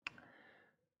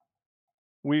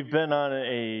We've been on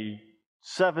a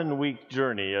 7-week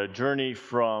journey, a journey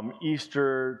from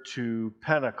Easter to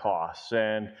Pentecost.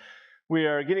 And we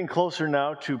are getting closer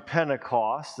now to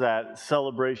Pentecost, that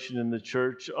celebration in the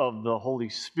church of the Holy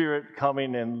Spirit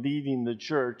coming and leading the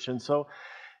church. And so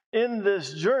in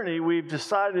this journey, we've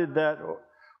decided that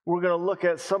we're going to look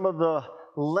at some of the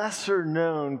lesser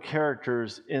known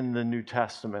characters in the New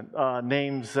Testament,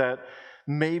 names that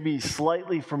may be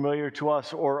slightly familiar to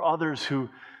us or others who,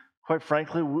 quite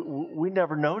frankly, we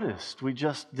never noticed. We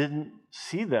just didn't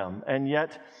see them. And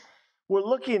yet, we're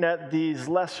looking at these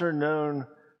lesser-known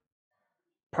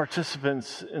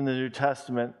participants in the New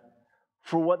Testament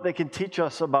for what they can teach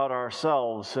us about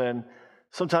ourselves. And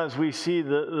sometimes we see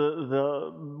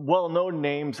the well-known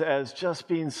names as just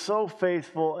being so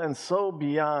faithful and so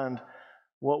beyond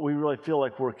what we really feel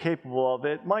like we're capable of.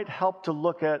 It might help to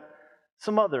look at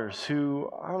some others who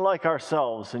are like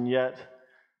ourselves and yet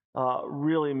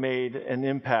really made an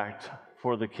impact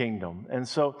for the kingdom. And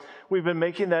so we've been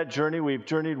making that journey. We've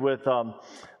journeyed with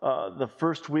the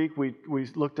first week. We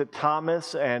looked at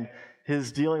Thomas and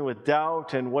his dealing with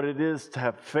doubt and what it is to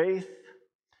have faith.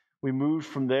 We moved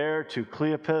from there to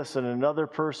Cleopas and another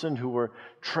person who were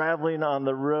traveling on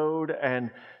the road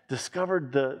and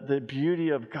discovered the beauty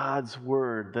of God's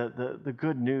word, the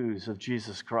good news of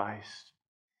Jesus Christ.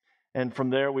 And from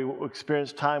there, we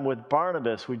experienced time with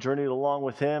Barnabas. We journeyed along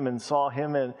with him and saw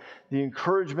him and the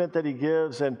encouragement that he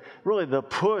gives and really the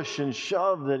push and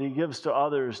shove that he gives to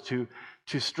others to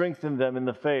strengthen them in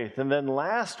the faith. And then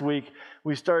last week,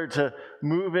 we started to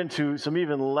move into some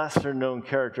even lesser known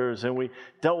characters, and we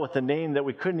dealt with a name that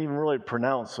we couldn't even really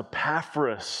pronounce,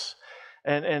 Epaphras,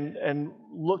 and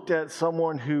looked at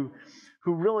someone who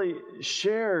really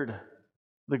shared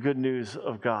the good news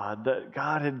of God, that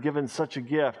God had given such a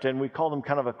gift, and we called him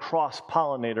kind of a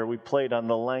cross-pollinator. We played on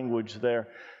the language there,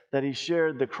 that he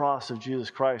shared the cross of Jesus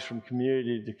Christ from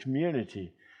community to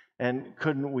community, and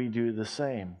couldn't we do the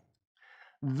same?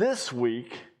 This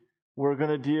week, we're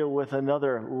going to deal with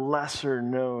another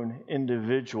lesser-known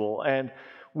individual, and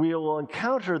we will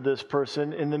encounter this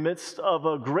person in the midst of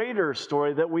a greater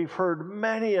story that we've heard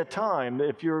many a time.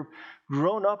 If you're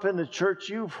grown up in the church,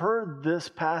 you've heard this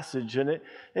passage, and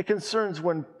it concerns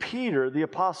when Peter, the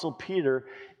Apostle Peter,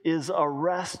 is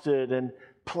arrested and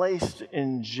placed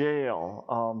in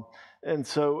jail. And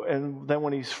then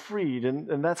when he's freed,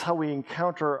 and that's how we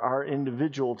encounter our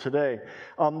individual today.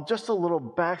 Just a little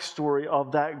backstory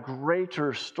of that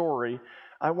greater story.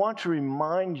 I want to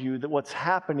remind you that what's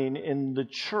happening in the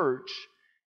church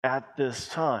at this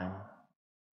time.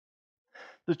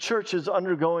 The church is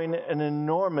undergoing an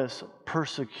enormous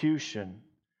persecution.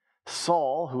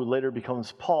 Saul, who later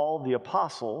becomes Paul the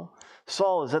Apostle,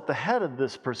 Saul is at the head of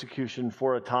this persecution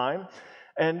for a time.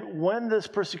 And when this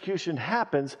persecution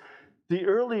happens, the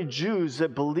early Jews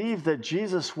that believed that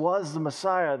Jesus was the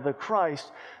Messiah, the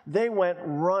Christ, they went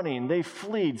running. They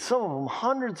fled, some of them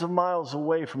hundreds of miles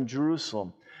away from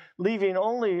Jerusalem, leaving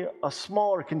only a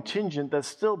smaller contingent that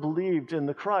still believed in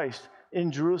the Christ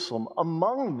in Jerusalem.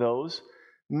 Among those,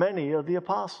 many of the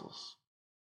apostles.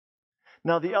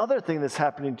 Now, the other thing that's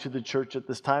happening to the church at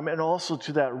this time, and also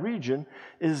to that region,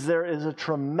 is there is a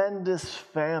tremendous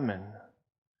famine,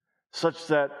 such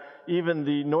that even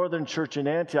the northern church in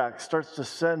Antioch starts to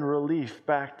send relief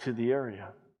back to the area.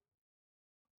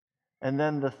 And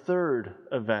then the third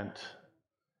event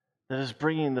that is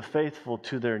bringing the faithful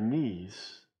to their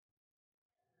knees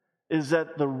is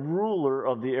that the ruler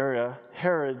of the area,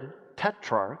 Herod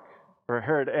Tetrarch, or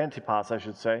Herod Antipas, I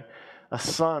should say, a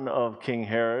son of King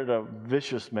Herod, a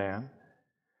vicious man,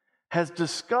 has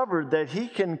discovered that he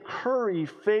can curry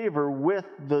favor with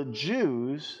the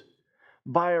Jews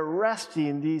by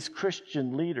arresting these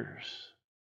Christian leaders.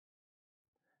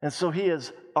 And so he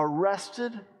has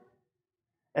arrested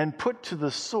and put to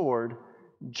the sword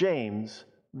James,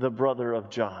 the brother of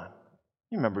John.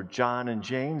 You remember John and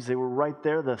James? They were right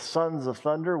there, the sons of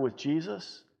thunder with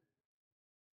Jesus.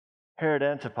 Herod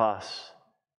Antipas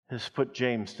has put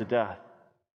James to death.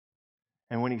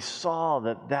 And when he saw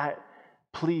that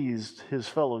pleased his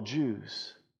fellow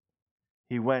Jews,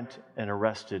 he went and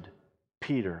arrested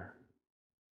Peter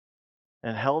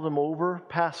and held him over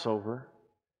Passover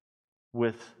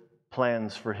with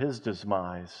plans for his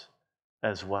demise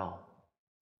as well.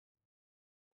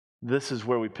 This is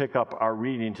where we pick up our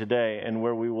reading today and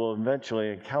where we will eventually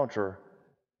encounter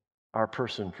our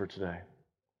person for today.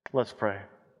 Let's pray.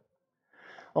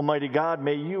 Almighty God,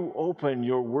 may you open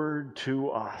your word to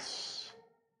us.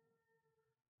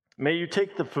 May you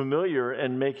take the familiar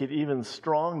and make it even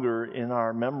stronger in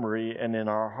our memory and in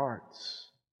our hearts.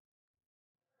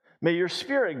 May your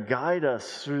Spirit guide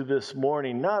us through this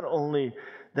morning, not only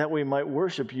that we might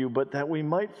worship you, but that we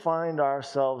might find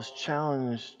ourselves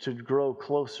challenged to grow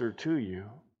closer to you.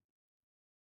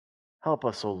 Help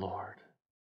us, O Lord,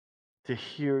 to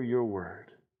hear your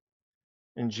word.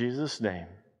 In Jesus' name,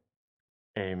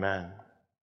 amen.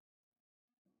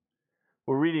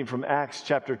 We're reading from Acts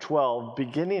chapter 12,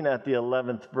 beginning at the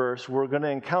 11th verse. We're going to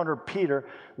encounter Peter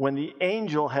when the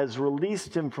angel has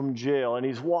released him from jail, and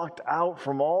he's walked out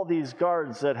from all these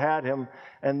guards that had him,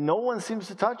 and no one seems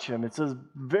to touch him. It's a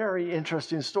very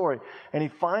interesting story. And he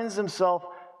finds himself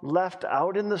left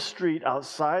out in the street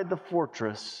outside the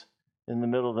fortress in the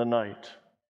middle of the night.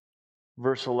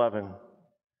 Verse 11.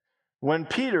 When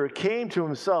Peter came to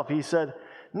himself, he said,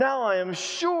 "Now I am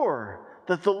sure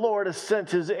that the Lord has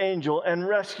sent his angel and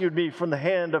rescued me from the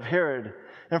hand of Herod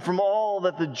and from all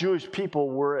that the Jewish people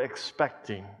were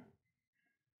expecting."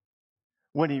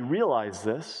 When he realized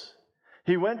this,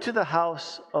 he went to the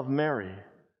house of Mary,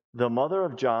 the mother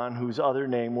of John, whose other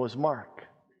name was Mark,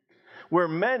 where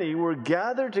many were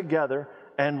gathered together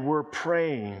and were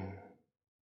praying.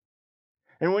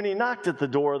 And when he knocked at the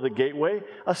door of the gateway,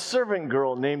 a servant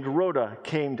girl named Rhoda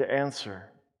came to answer.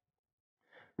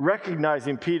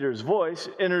 Recognizing Peter's voice,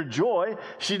 in her joy,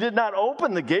 she did not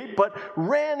open the gate, but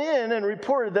ran in and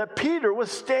reported that Peter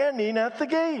was standing at the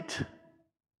gate.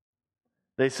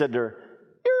 They said to her,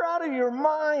 "You're out of your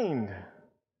mind."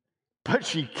 But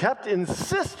she kept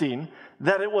insisting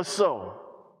that it was so.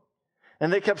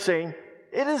 And they kept saying,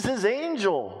 "It is his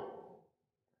angel."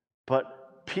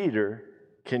 But Peter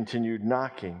continued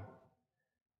knocking.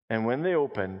 And when they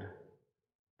opened,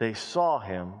 they saw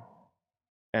him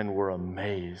and were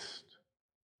amazed.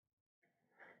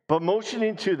 But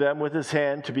motioning to them with his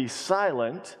hand to be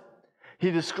silent,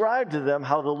 he described to them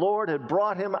how the Lord had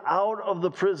brought him out of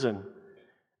the prison.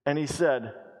 And he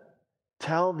said,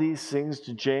 "Tell these things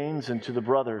to James and to the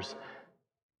brothers."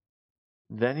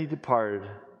 Then he departed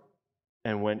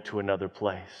and went to another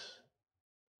place.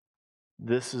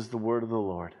 This is the word of the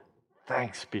Lord.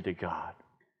 Thanks be to God.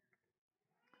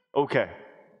 Okay.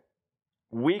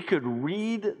 We could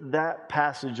read that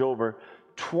passage over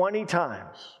 20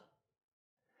 times.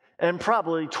 And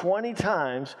probably 20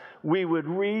 times we would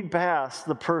read past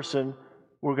the person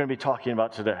we're going to be talking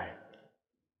about today.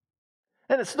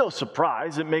 And it's no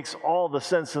surprise, it makes all the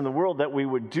sense in the world that we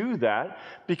would do that,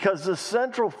 because the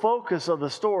central focus of the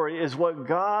story is what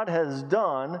God has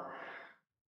done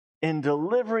in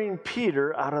delivering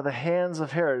Peter out of the hands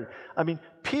of Herod. I mean,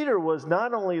 Peter was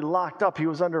not only locked up, he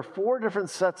was under 4 different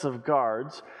sets of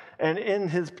guards, and in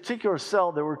his particular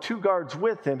cell, there were 2 guards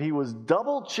with him. He was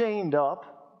double chained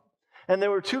up, and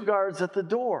there were 2 guards at the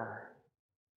door.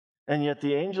 And yet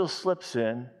the angel slips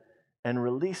in and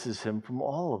releases him from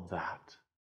all of that.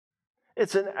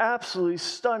 It's an absolutely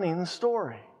stunning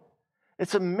story.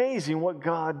 It's amazing what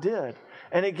God did.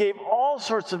 And it gave all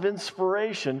sorts of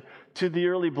inspiration to the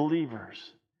early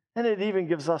believers. And it even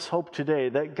gives us hope today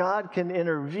that God can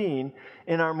intervene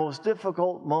in our most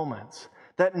difficult moments,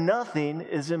 that nothing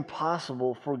is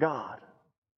impossible for God.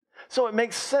 So it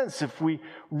makes sense if we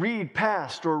read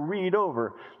past or read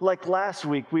over. Like last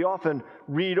week, we often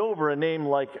read over a name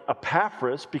like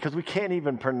Epaphras because we can't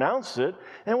even pronounce it,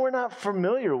 and we're not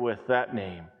familiar with that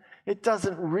name. It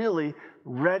doesn't really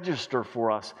register for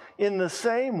us. In the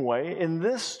same way, in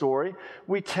this story,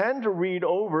 we tend to read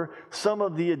over some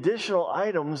of the additional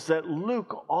items that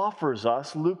Luke offers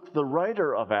us, Luke, the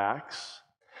writer of Acts,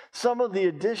 some of the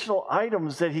additional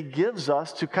items that he gives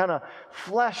us to kind of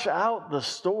flesh out the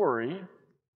story,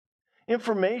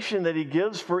 information that he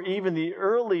gives for even the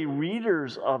early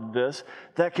readers of this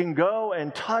that can go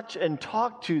and touch and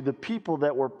talk to the people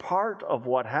that were part of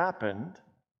what happened.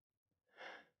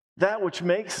 That which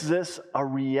makes this a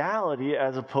reality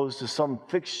as opposed to some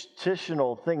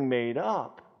fictional thing made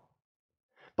up.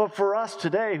 But for us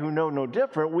today who know no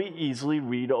different, we easily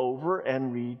read over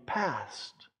and read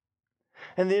past.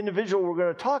 And the individual we're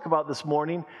going to talk about this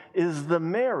morning is the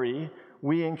Mary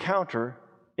we encounter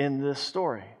in this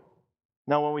story.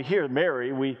 Now, when we hear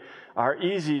Mary, we are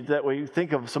easy that we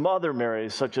think of some other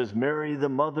Marys, such as Mary, the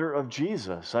mother of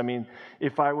Jesus. I mean,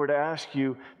 if I were to ask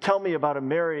you, tell me about a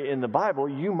Mary in the Bible,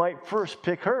 you might first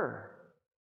pick her.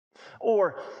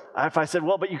 Or if I said,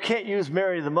 well, but you can't use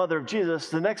Mary, the mother of Jesus,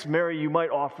 the next Mary you might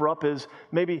offer up is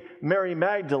maybe Mary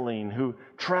Magdalene, who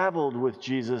traveled with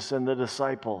Jesus and the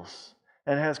disciples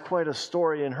and has quite a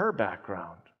story in her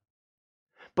background.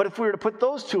 But if we were to put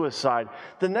those two aside,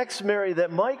 the next Mary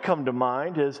that might come to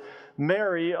mind is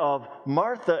Mary of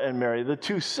Martha and Mary, the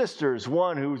 2 sisters,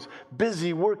 one who's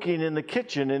busy working in the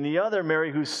kitchen and the other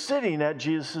Mary who's sitting at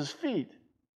Jesus' feet.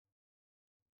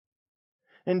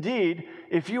 Indeed,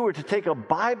 if you were to take a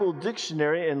Bible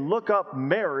dictionary and look up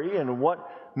Mary and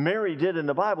what Mary did in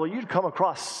the Bible, you'd come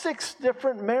across 6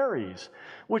 different Marys,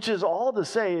 which is all to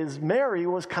say is Mary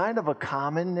was kind of a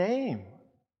common name.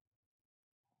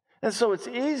 And so it's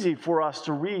easy for us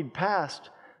to read past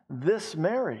this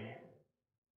Mary.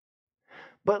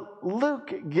 But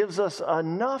Luke gives us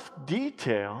enough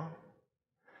detail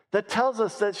that tells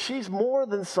us that she's more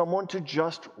than someone to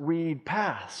just read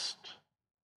past.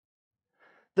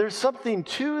 There's something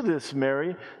to this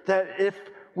Mary that if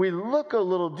we look a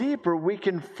little deeper, we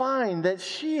can find that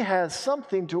she has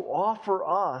something to offer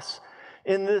us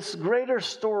in this greater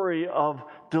story of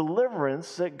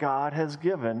deliverance that God has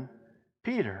given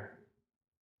Peter.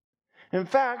 In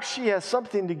fact, she has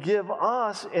something to give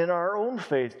us in our own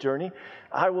faith journey.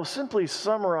 I will simply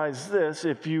summarize this.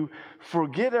 If you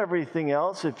forget everything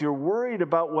else, if you're worried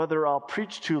about whether I'll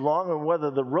preach too long and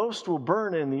whether the roast will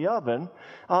burn in the oven,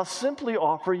 I'll simply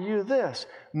offer you this.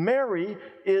 Mary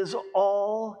is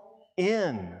all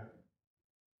in.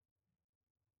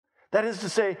 That is to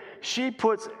say, she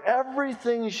puts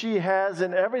everything she has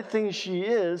and everything she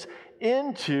is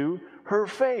into her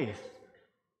faith.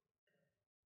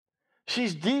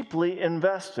 She's deeply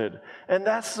invested. And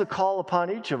that's the call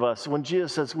upon each of us when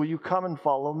Jesus says, will you come and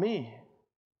follow me?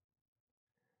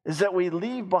 Is that we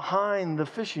leave behind the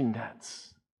fishing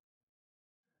nets.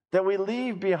 That we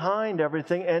leave behind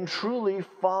everything and truly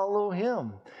follow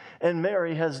him. And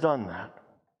Mary has done that.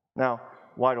 Now,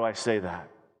 why do I say that?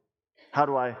 How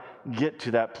do I get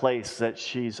to that place that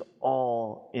she's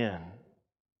all in?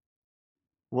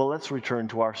 Well, let's return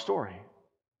to our story.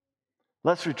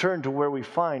 Let's return to where we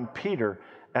find Peter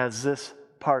as this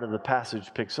part of the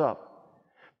passage picks up.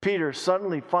 Peter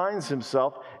suddenly finds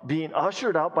himself being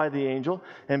ushered out by the angel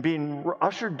and being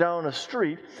ushered down a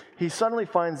street. He suddenly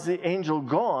finds the angel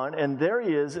gone, and there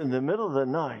he is in the middle of the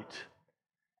night.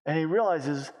 And he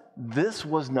realizes this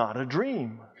was not a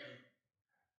dream.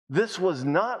 This was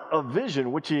not a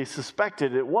vision, which he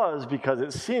suspected it was because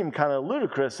it seemed kind of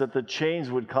ludicrous that the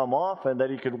chains would come off and that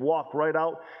he could walk right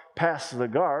out past the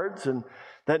guards and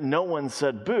that no one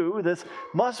said boo. This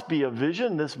must be a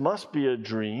vision. This must be a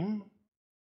dream.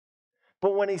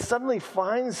 But when he suddenly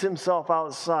finds himself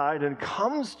outside and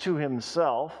comes to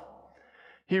himself,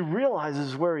 he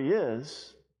realizes where he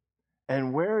is.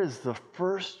 And where is the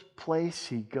first place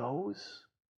he goes?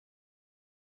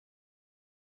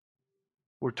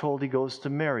 We're told he goes to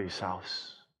Mary's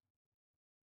house.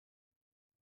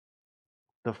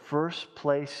 The first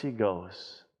place he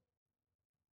goes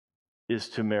is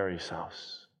to Mary's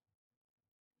house.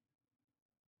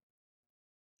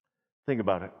 Think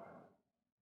about it.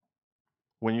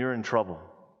 When you're in trouble,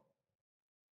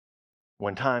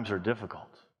 when times are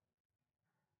difficult,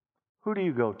 who do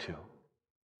you go to?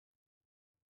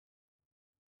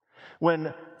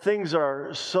 When things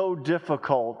are so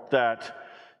difficult that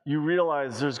you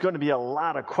realize there's going to be a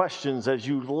lot of questions as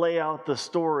you lay out the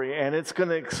story, and it's going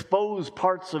to expose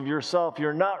parts of yourself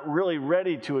you're not really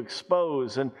ready to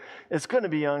expose, and it's going to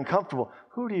be uncomfortable.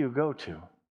 Who do you go to?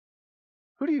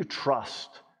 Who do you trust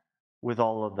with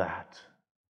all of that?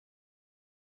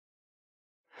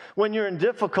 When you're in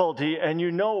difficulty and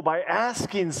you know by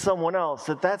asking someone else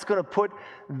that that's going to put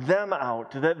them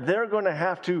out, that they're going to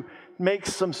have to make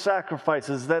some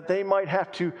sacrifices, that they might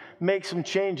have to make some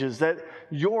changes, that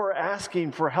your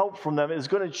asking for help from them is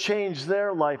going to change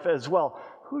their life as well.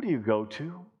 Who do you go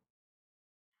to?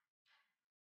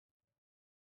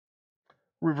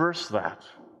 Reverse that.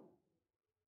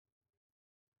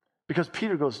 Because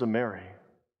Peter goes to Mary.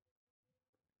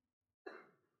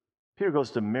 Peter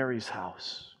goes to Mary's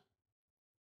house.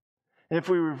 And if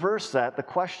we reverse that, the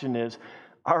question is,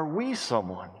 are we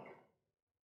someone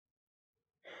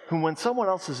who, when someone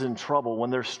else is in trouble, when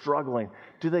they're struggling,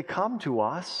 do they come to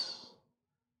us?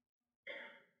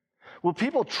 Will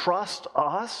people trust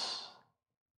us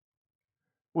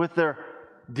with their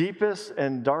deepest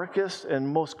and darkest and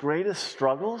most greatest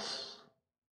struggles?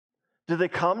 Do they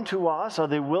come to us? Are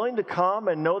they willing to come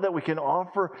and know that we can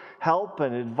offer help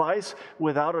and advice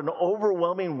without an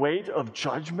overwhelming weight of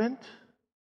judgment?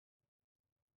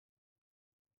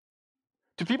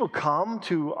 Do people come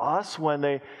to us when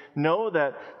they know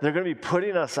that they're going to be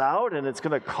putting us out and it's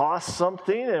going to cost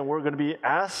something and we're going to be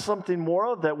asked something more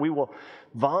of that we will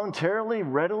voluntarily,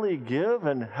 readily give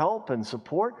and help and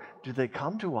support? Do they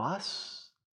come to us?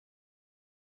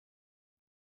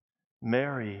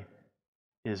 Mary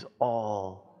is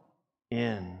all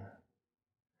in.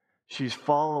 She's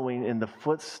following in the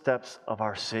footsteps of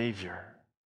our Savior.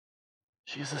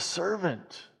 She's a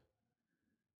servant.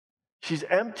 She's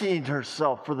emptying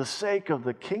herself for the sake of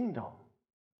the kingdom.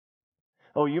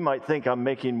 Oh, you might think I'm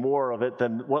making more of it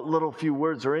than what little few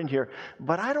words are in here,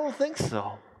 but I don't think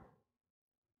so.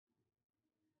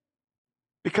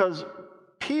 Because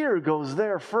Peter goes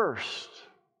there first.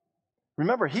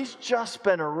 Remember, he's just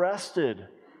been arrested.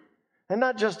 And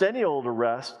not just any old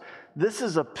arrest. This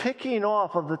is a picking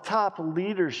off of the top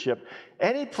leadership.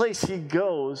 Any place he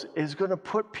goes is going to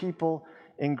put people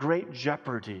in great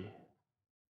jeopardy.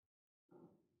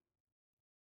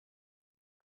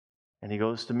 And he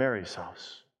goes to Mary's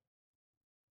house.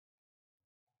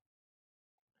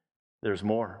 There's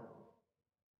more.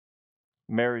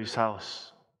 Mary's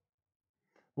house.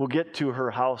 We'll get to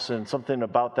her house and something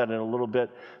about that in a little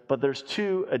bit, but there's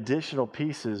two additional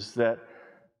pieces that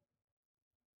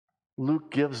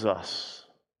Luke gives us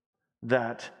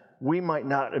that we might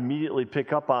not immediately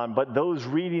pick up on, but those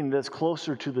reading this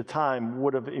closer to the time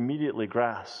would have immediately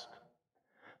grasped.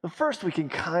 The first we can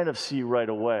kind of see right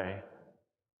away,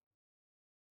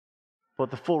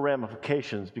 but the full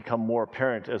ramifications become more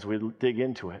apparent as we dig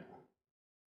into it.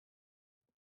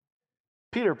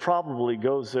 Peter probably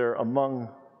goes there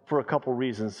for a couple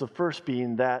reasons. The first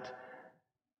being that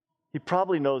he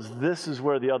probably knows this is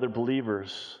where the other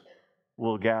believers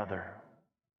will gather.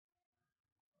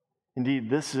 Indeed,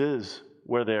 this is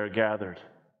where they are gathered.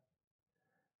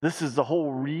 This is the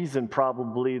whole reason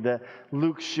probably that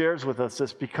Luke shares with us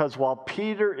this, because while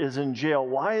Peter is in jail,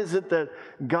 why is it that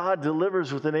God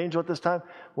delivers with an angel at this time?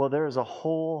 Well, there is a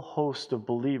whole host of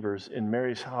believers in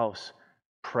Mary's house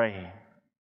praying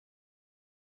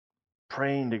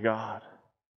to God,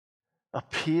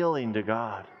 appealing to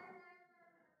God.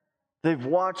 They've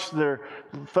watched their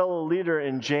fellow leader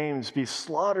in James be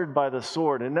slaughtered by the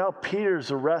sword, and now Peter's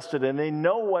arrested, and they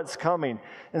know what's coming.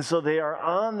 And so they are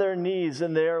on their knees,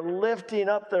 and they are lifting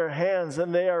up their hands,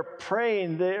 and they are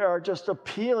praying. They are just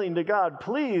appealing to God.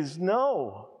 Please,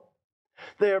 no.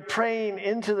 They are praying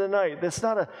into the night. That's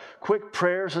not a quick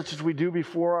prayer such as we do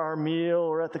before our meal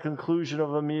or at the conclusion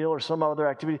of a meal or some other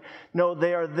activity. No,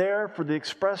 they are there for the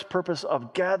express purpose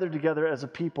of gathered together as a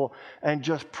people and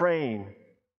just praying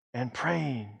and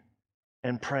praying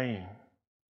and praying.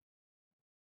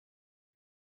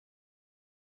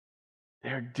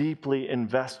 They're deeply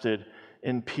invested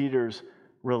in Peter's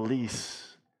release.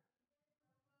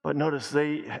 But notice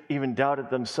they even doubt it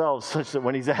themselves, such that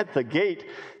when he's at the gate,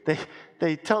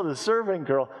 they tell the servant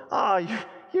girl,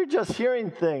 you're just hearing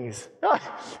things.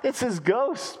 It's his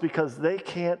ghost, because they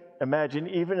can't imagine,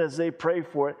 even as they pray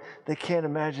for it, they can't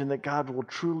imagine that God will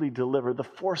truly deliver. The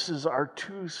forces are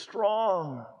too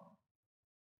strong.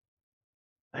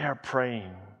 They are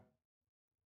praying.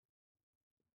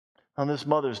 On this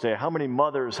Mother's Day, how many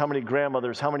mothers, how many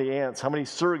grandmothers, how many aunts, how many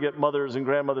surrogate mothers and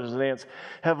grandmothers and aunts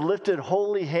have lifted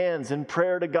holy hands in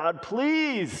prayer to God?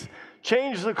 Please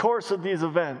change the course of these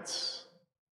events.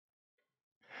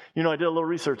 You know, I did a little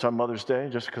research on Mother's Day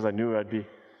just because I knew I'd be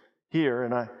here,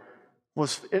 and I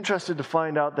was interested to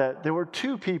find out that there were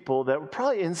two people that were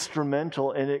probably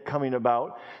instrumental in it coming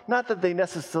about. Not that they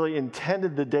necessarily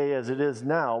intended the day as it is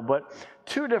now, but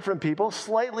two different people,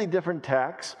 slightly different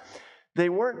tacks. They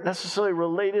weren't necessarily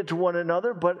related to one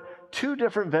another, but two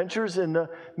different ventures in the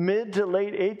mid to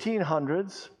late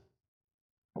 1800s.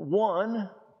 One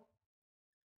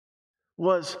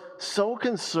was so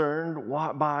concerned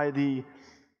by the,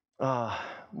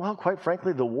 quite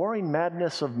frankly, the warring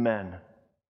madness of men,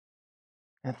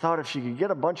 and thought if she could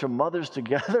get a bunch of mothers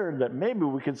together, that maybe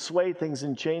we could sway things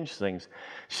and change things.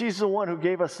 She's the one who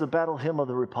gave us the Battle Hymn of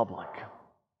the Republic.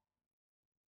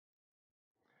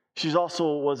 She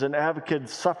also was an advocate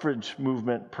suffrage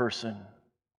movement person.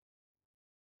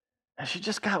 And she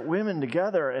just got women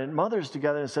together and mothers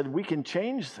together and said, we can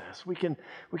change this. We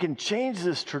can change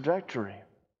this trajectory.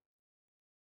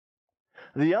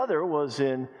 The other was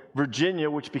in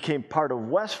Virginia, which became part of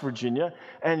West Virginia,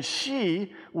 and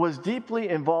she was deeply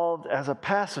involved as a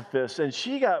pacifist, and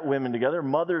she got women together,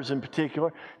 mothers in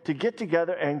particular, to get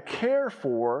together and care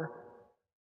for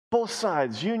both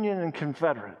sides, Union and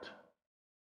Confederate.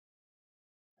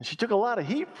 And she took a lot of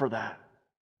heat for that.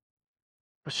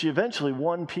 But she eventually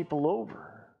won people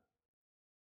over.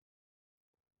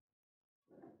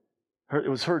 It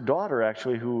was her daughter,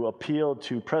 actually, who appealed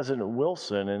to President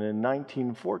Wilson, and in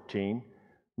 1914,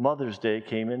 Mother's Day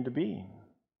came into being.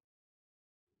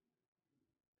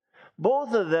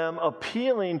 Both of them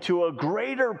appealing to a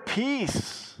greater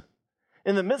peace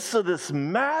in the midst of this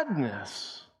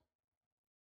madness.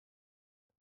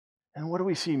 And what do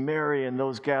we see Mary and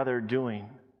those gathered doing?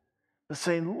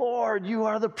 Saying, Lord, you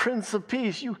are the Prince of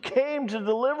Peace. You came to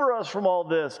deliver us from all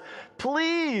this.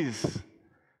 Please.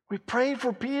 We prayed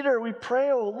for Peter. We pray,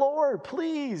 oh Lord,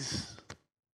 please.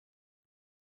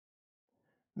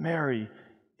 Mary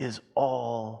is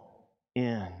all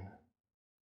in.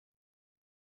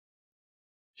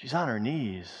 She's on her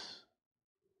knees.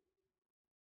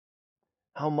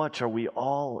 How much are we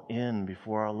all in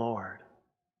before our Lord?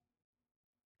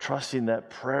 Trusting that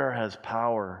prayer has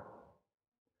power.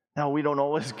 Now, we don't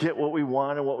always get what we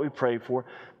want and what we pray for,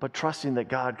 but trusting that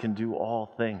God can do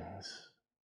all things.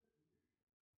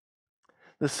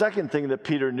 The second thing that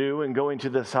Peter knew in going to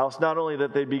this house, not only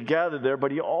that they'd be gathered there,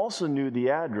 but he also knew the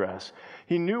address.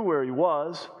 He knew where he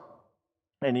was,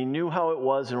 and he knew how it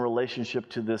was in relationship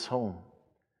to this home.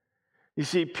 You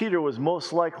see, Peter was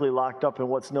most likely locked up in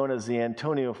what's known as the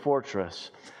Antonia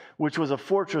Fortress, which was a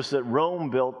fortress that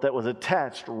Rome built that was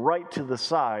attached right to the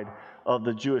side of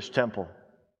the Jewish temple.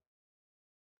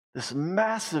 This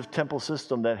massive temple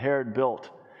system that Herod built,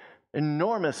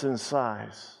 enormous in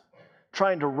size,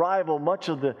 trying to rival much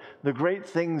of the great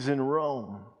things in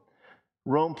Rome.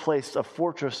 Rome placed a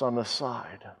fortress on the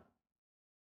side.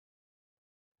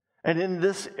 And in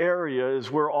this area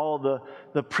is where all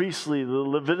the priestly, the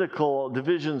Levitical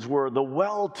divisions were, the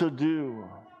well-to-do.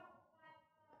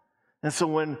 And so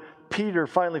when Peter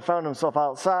finally found himself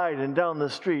outside and down the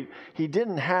street, he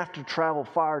didn't have to travel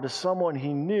far to someone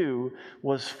he knew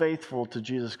was faithful to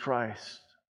Jesus Christ.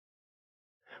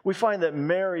 We find that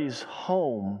Mary's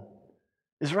home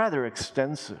is rather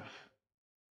extensive.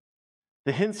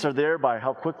 The hints are there by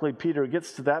how quickly Peter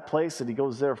gets to that place, and he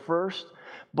goes there first,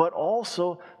 but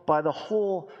also by the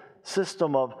whole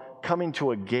system of coming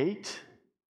to a gate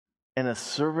and a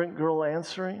servant girl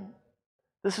answering.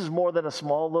 This is more than a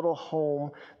small little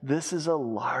home. This is a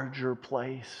larger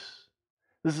place.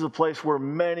 This is a place where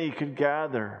many could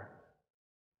gather.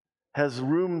 Has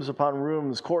rooms upon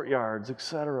rooms, courtyards,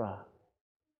 etc.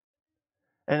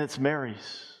 And it's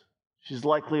Mary's. She's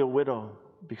likely a widow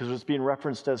because it's being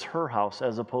referenced as her house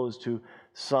as opposed to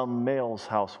some male's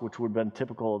house, which would have been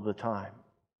typical of the time.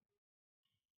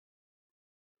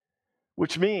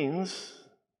 Which means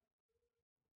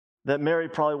that Mary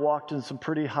probably walked in some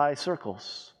pretty high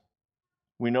circles.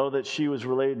 We know that she was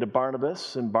related to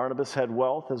Barnabas, and Barnabas had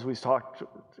wealth, as we talked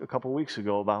a couple weeks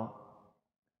ago about.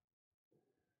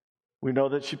 We know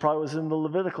that she probably was in the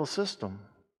Levitical system,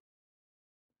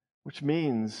 which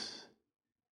means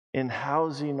in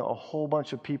housing a whole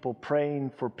bunch of people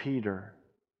praying for Peter,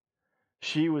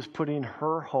 she was putting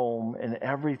her home and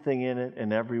everything in it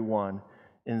and everyone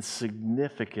in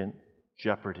significant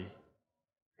jeopardy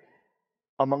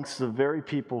amongst the very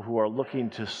people who are looking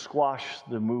to squash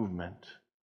the movement.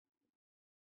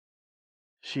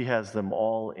 She has them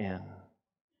all in.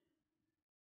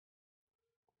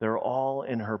 They're all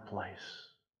in her place.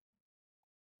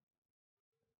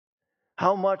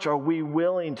 How much are we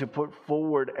willing to put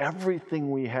forward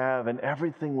everything we have and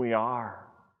everything we are?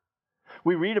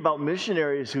 We read about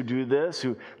missionaries who do this,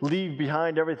 who leave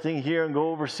behind everything here and go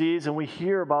overseas, and we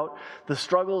hear about the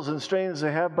struggles and strains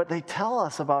they have, but they tell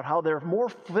us about how they're more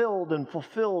filled and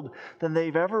fulfilled than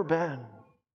they've ever been.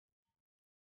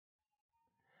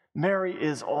 Mary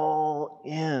is all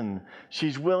in.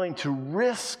 She's willing to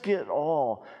risk it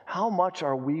all. How much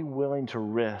are we willing to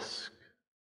risk?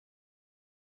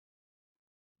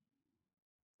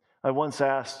 I once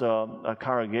asked a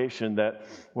congregation that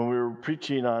when we were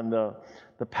preaching on the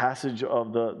passage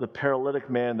of the paralytic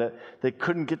man, that they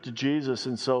couldn't get to Jesus,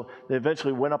 and so they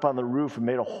eventually went up on the roof and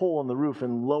made a hole in the roof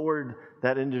and lowered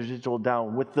that individual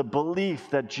down with the belief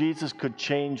that Jesus could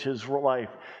change his life,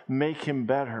 make him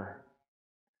better.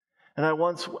 And I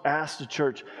once asked the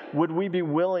church, would we be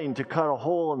willing to cut a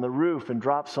hole in the roof and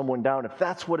drop someone down if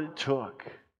that's what it took?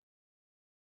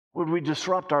 Would we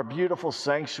disrupt our beautiful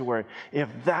sanctuary if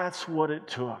that's what it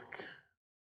took?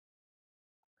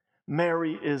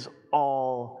 Mary is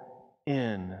all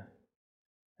in,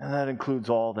 and that includes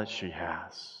all that she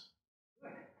has.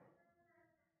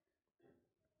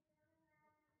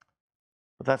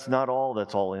 But that's not all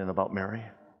that's all in about Mary.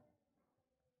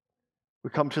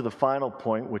 We come to the final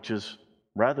point, which is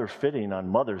rather fitting on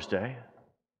Mother's Day.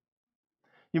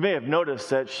 You may have noticed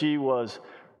that she was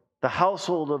the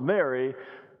household of Mary,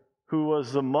 who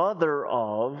was the mother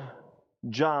of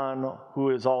John,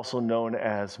 who is also known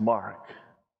as Mark.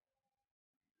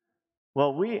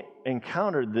 Well, we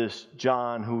encountered this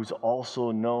John, who's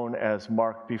also known as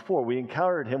Mark, before. We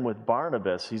encountered him with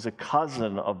Barnabas. He's a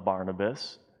cousin of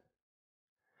Barnabas.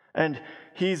 And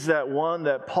he's that one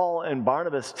that Paul and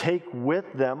Barnabas take with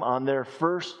them on their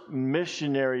first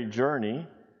missionary journey.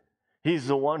 He's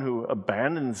the one who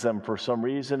abandons them for some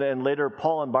reason, and later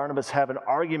Paul and Barnabas have an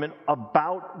argument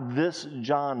about this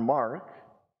John Mark.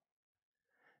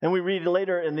 And we read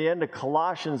later in the end of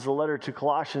Colossians, the letter to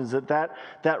Colossians,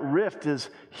 that rift is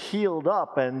healed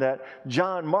up and that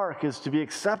John Mark is to be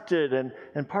accepted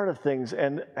and part of things.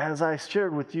 And as I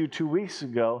shared with you 2 weeks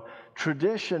ago,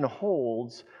 tradition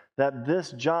holds that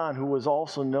this John, who was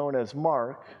also known as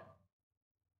Mark,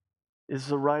 is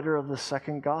the writer of the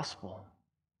second gospel,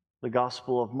 the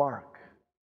Gospel of Mark.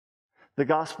 The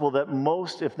gospel that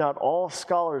most, if not all,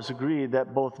 scholars agree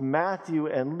that both Matthew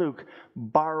and Luke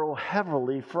borrow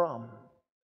heavily from.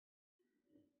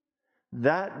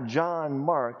 That John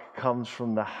Mark comes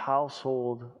from the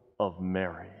household of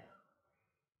Mary.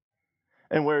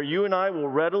 And where you and I will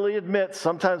readily admit,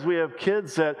 sometimes we have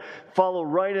kids that follow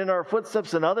right in our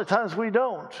footsteps, and other times we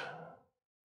don't.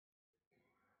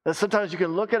 That sometimes you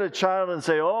can look at a child and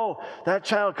say, oh, that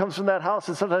child comes from that house.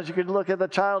 And sometimes you can look at the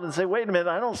child and say, wait a minute,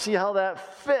 I don't see how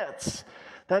that fits.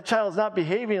 That child's not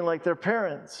behaving like their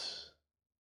parents.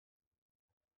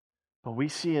 But we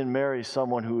see in Mary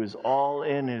someone who is all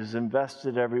in, who's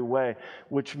invested every way,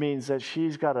 which means that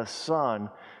she's got a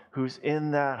son who's in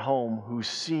that home, who's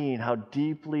seeing how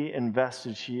deeply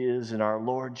invested she is in our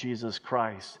Lord Jesus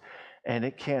Christ. And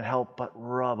it can't help but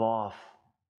rub off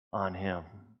on him.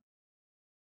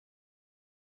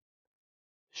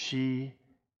 She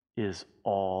is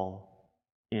all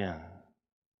in.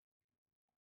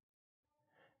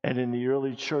 And in the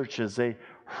early church, as they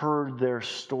heard their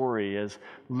story, as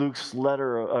Luke's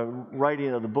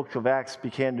writing of the book of Acts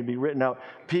began to be written out,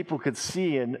 people could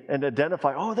see and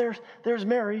identify, oh, there's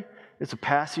Mary. It's a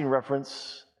passing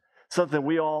reference, something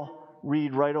we all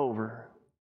read right over.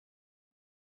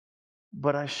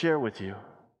 But I share with you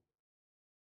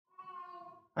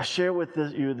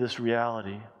this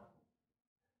reality,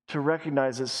 to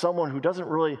recognize that someone who doesn't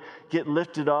really get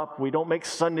lifted up, we don't make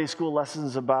Sunday school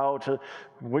lessons about,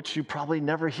 which you probably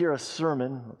never hear a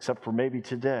sermon, except for maybe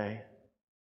today.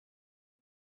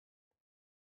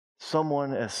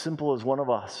 Someone as simple as one of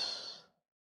us,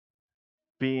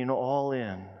 being all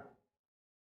in,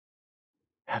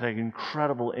 had an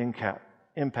incredible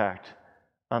impact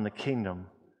on the kingdom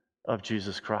of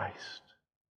Jesus Christ.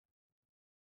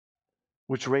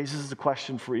 Which raises the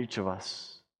question for each of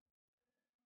us.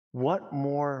 What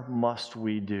more must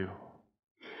we do?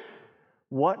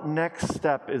 What next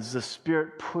step is the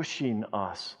Spirit pushing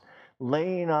us,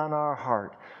 laying on our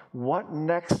heart? What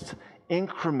next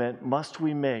increment must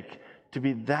we make to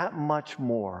be that much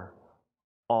more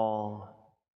all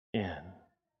in?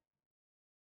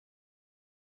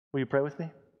 Will you pray with me?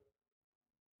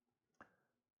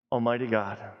 Almighty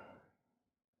God,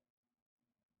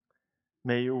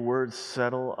 may your words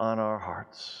settle on our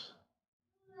hearts.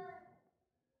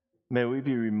 May we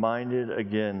be reminded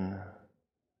again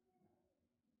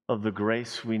of the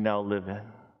grace we now live in,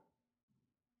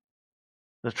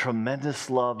 the tremendous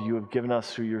love you have given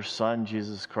us through your Son,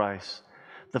 Jesus Christ,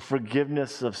 the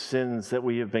forgiveness of sins that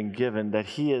we have been given, that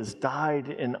he has died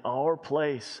in our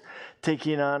place,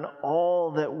 taking on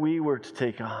all that we were to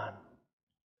take on,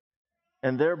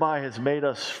 and thereby has made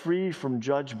us free from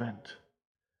judgment,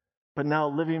 but now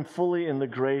living fully in the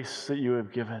grace that you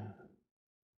have given.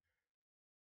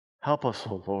 Help us,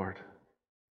 O Lord.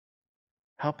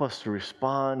 Help us to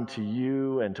respond to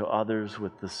you and to others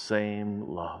with the same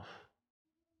love.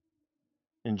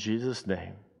 In Jesus'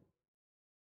 name,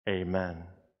 amen.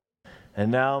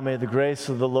 And now may the grace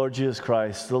of the Lord Jesus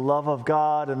Christ, the love of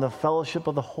God, and the fellowship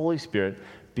of the Holy Spirit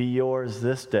be yours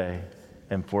this day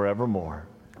and forevermore.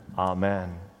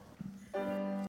 Amen.